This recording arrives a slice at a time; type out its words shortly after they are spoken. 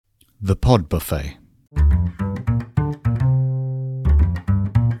The Pod Buffet.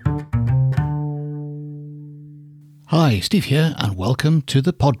 Hi, Steve here, and welcome to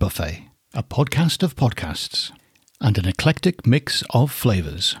The Pod Buffet, a podcast of podcasts and an eclectic mix of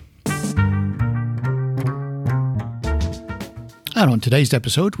flavours. And on today's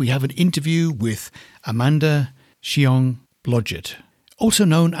episode, we have an interview with Amanda Xiong Blodgett, also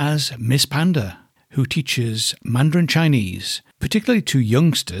known as Miss Panda, who teaches Mandarin Chinese, particularly to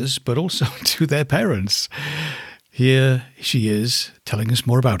youngsters, but also to their parents. Here she is telling us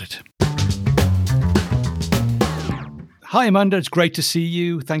more about it. Hi, Amanda. It's great to see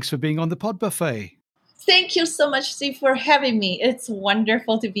you. Thanks for being on the Pod Buffet. Thank you so much, Steve, for having me. It's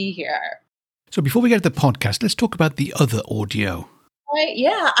wonderful to be here. So before we get to the podcast, let's talk about the other audio. Right,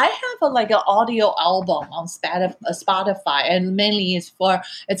 yeah, I have an audio album on Spotify, and mainly it's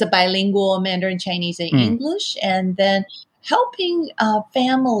a bilingual Mandarin Chinese and English, and then helping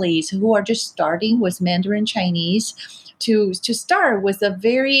families who are just starting with Mandarin Chinese to start with a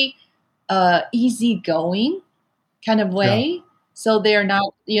very easygoing kind of way. Yeah. So they're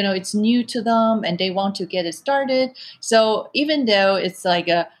not, it's new to them and they want to get it started. So even though it's like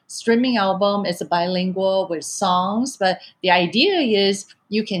a streaming album, it's a bilingual with songs, but the idea is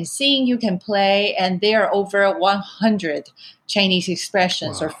you can sing, you can play, and there are over 100 Chinese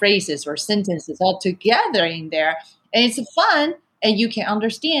expressions or phrases or sentences all together in there. And it's fun and you can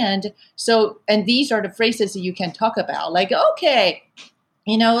understand. So, and these are the phrases that you can talk about, like, okay,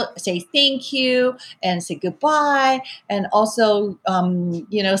 say thank you and say goodbye, and also,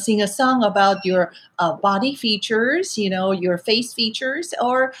 sing a song about your body features, your face features,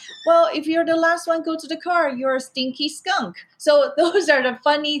 or, well, if you're the last one, go to the car, you're a stinky skunk. So those are the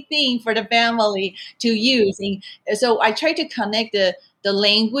funny thing for the family to use. And so I try to connect the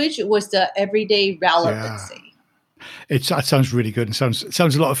language with the everyday relevancy. Yeah. That sounds really good and sounds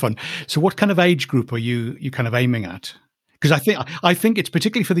a lot of fun. So what kind of age group are you kind of aiming at? Because I think it's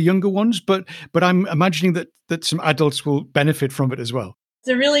particularly for the younger ones, but I'm imagining that some adults will benefit from it as well.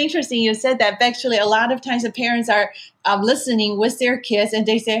 It's really interesting you said that. Actually, a lot of times the parents are listening with their kids, and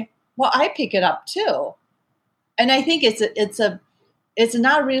they say, "Well, I pick it up too." And I think it's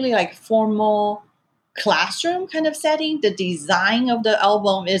not really like formal classroom kind of setting. The design of the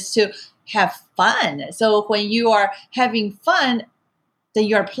album is to have fun. So when you are having fun, that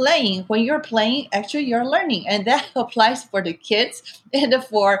you're playing. When you're playing, actually you're learning. And that applies for the kids and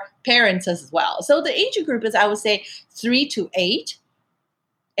for parents as well. So the age group is, I would say, 3 to 8.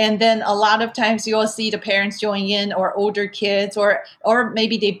 And then a lot of times you'll see the parents join in, or older kids, or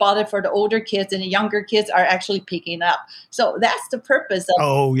maybe they bought it for the older kids and the younger kids are actually picking up. So that's the purpose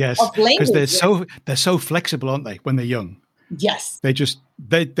of language. Because they're so flexible, aren't they, when they're young? Yes. They just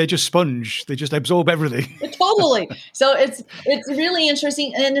sponge. They just absorb everything. Totally. So it's really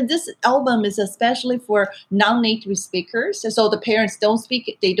interesting. And this album is especially for non-native speakers. So the parents don't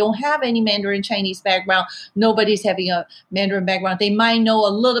speak, they don't have any Mandarin Chinese background. Nobody's having a Mandarin background. They might know a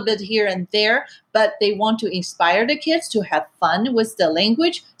little bit here and there, but they want to inspire the kids to have fun with the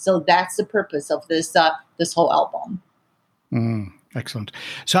language. So that's the purpose of this whole album. Excellent.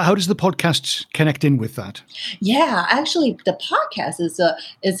 So how does the podcast connect in with that? Yeah, actually, the podcast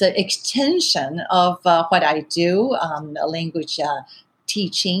is an extension of what I do, language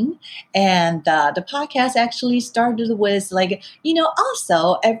teaching. And the podcast actually started with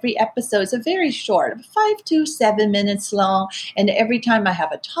also every episode is a very short, 5 to 7 minutes long. And every time I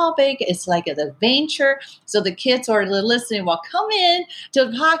have a topic, it's like an adventure. So the kids or the listening will come in to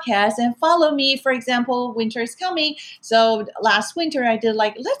the podcast and follow me. For example, winter is coming. So last winter I did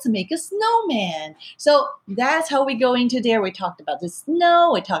let's make a snowman. So that's how we go into there. We talked about the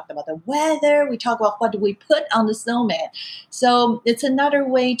snow. We talked about the weather. We talked about what do we put on the snowman. So it's another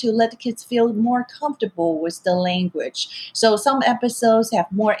way to let the kids feel more comfortable with the language. So some episodes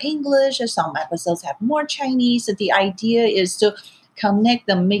have more English, some episodes have more Chinese. So the idea is to connect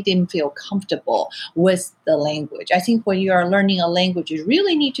them, make them feel comfortable with the language. I think when you are learning a language, you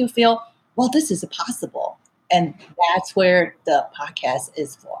really need to feel, well, this is possible. And that's where the podcast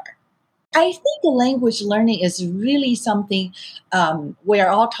is for. I think language learning is really something we're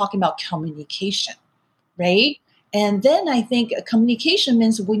all talking about communication, right? And then I think communication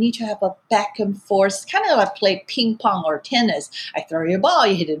means we need to have a back and forth, kind of like play ping pong or tennis. I throw you a ball,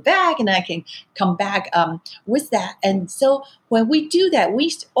 you hit it back, and I can come back with that. And so when we do that,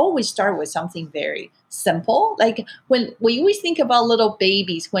 we always start with something very simple. Like when we always think about little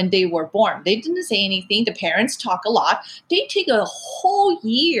babies when they were born, they didn't say anything. The parents talk a lot. They take a whole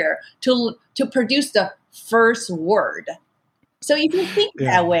year to produce the first word. So if you think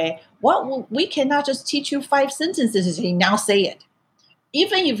that way, we cannot just teach you 5 sentences and say, now say it.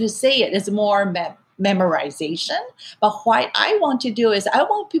 even if you say it, it's more memorization. But what I want to do is I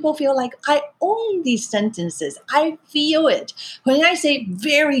want people to feel like I own these sentences. I feel it. When I say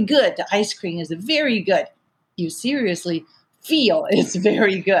very good, the ice cream is very good, you seriously feel it's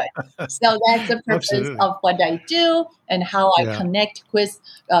very good. So that's the purpose of what I do and how I connect with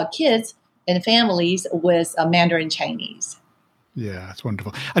kids and families with Mandarin Chinese. Yeah, that's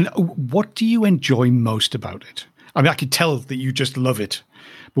wonderful. And what do you enjoy most about it? I mean, I can tell that you just love it.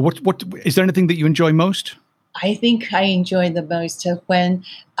 But what is there anything that you enjoy most? I think I enjoy the most when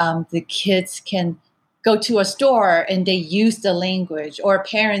the kids can go to a store and they use the language, or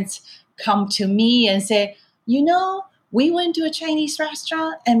parents come to me and say, we went to a Chinese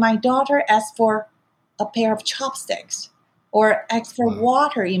restaurant and my daughter asked for a pair of chopsticks or asked for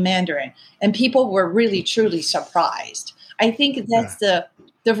water in Mandarin. And people were really, truly surprised. I think that's the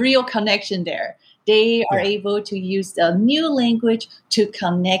real connection there. They are able to use the new language to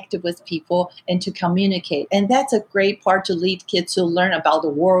connect with people and to communicate. And that's a great part to lead kids to learn about the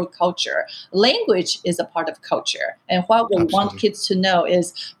world culture. Language is a part of culture. And what we want kids to know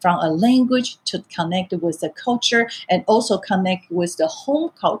is from a language to connect with the culture and also connect with the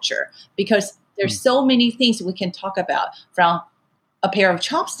home culture. Because there's so many things we can talk about, from a pair of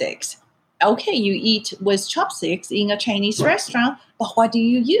chopsticks. Okay, you eat with chopsticks in a Chinese restaurant, but what do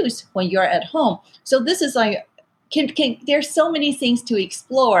you use when you're at home? So this is like, there's so many things to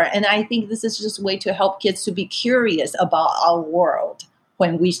explore. And I think this is just a way to help kids to be curious about our world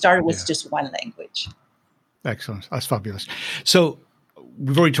when we start with just one language. Excellent. That's fabulous. So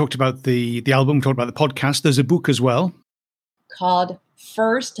we've already talked about the album, talked about the podcast. There's a book as well. Called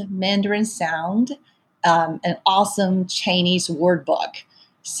First Mandarin Sound, an awesome Chinese word book.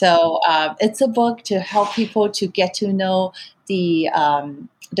 So it's a book to help people to get to know the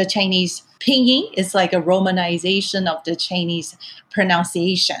Chinese pinyin. It's like a romanization of the Chinese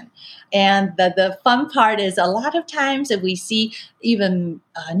pronunciation. And the fun part is a lot of times that we see even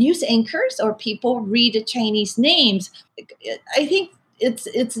news anchors or people read Chinese names. I think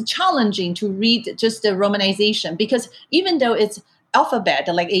it's challenging to read just the romanization, because even though it's alphabet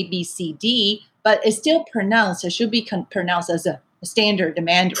like A, B, C, D, but it's still pronounced. It should be pronounced as a standard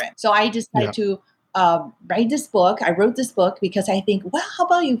Mandarin. So I decided to write this book. I wrote this book because I think, well, how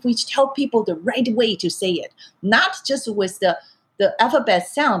about if we tell people the right way to say it? Not just with the alphabet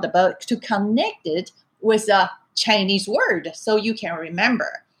sound, but to connect it with a Chinese word so you can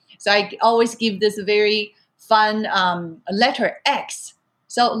remember. So I always give this very fun letter X.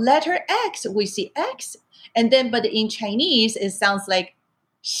 So letter X, we see X. And then, but in Chinese, it sounds like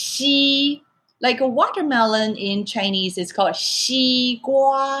xi. Like a watermelon in Chinese is called 西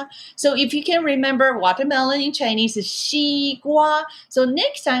瓜. So if you can remember, watermelon in Chinese is 西瓜. So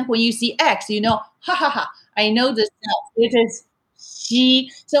next time when you see X, I know this now. It is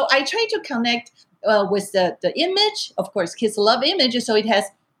西. So I try to connect with the image. Of course, kids love images, so it has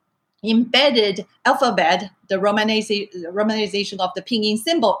embedded alphabet, the romanization of the pinyin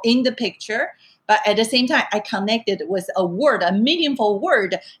symbol in the picture. But at the same time, I connected with a word, a meaningful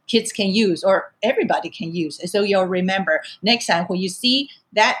word kids can use or everybody can use. So you'll remember next time when you see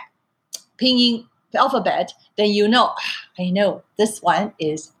that pinyin alphabet, then I know this one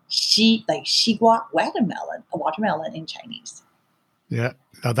is like 西瓜, watermelon, a watermelon in Chinese. Yeah,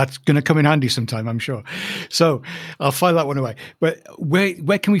 that's going to come in handy sometime, I'm sure. So I'll file that one away. But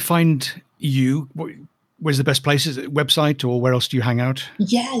where can we find you? Where's the best place? Is it website, or where else do you hang out?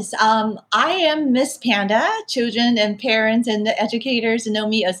 Yes, I am Miss Panda. Children and parents and the educators know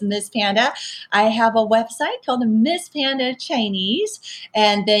me as Miss Panda. I have a website called Miss Panda Chinese.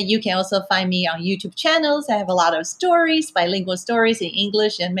 And then you can also find me on YouTube channels. I have a lot of stories, bilingual stories in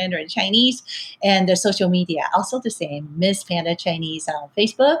English and Mandarin Chinese. And the social media, also the same, Miss Panda Chinese on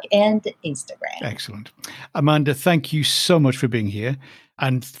Facebook and Instagram. Excellent. Amanda, thank you so much for being here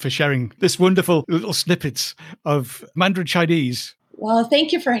and for sharing this wonderful little snippets of Mandarin Chinese. Well,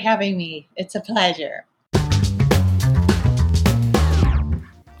 thank you for having me. It's a pleasure.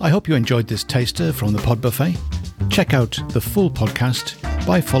 I hope you enjoyed this taster from the Pod Buffet. Check out the full podcast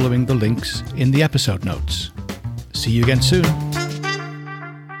by following the links in the episode notes. See you again soon.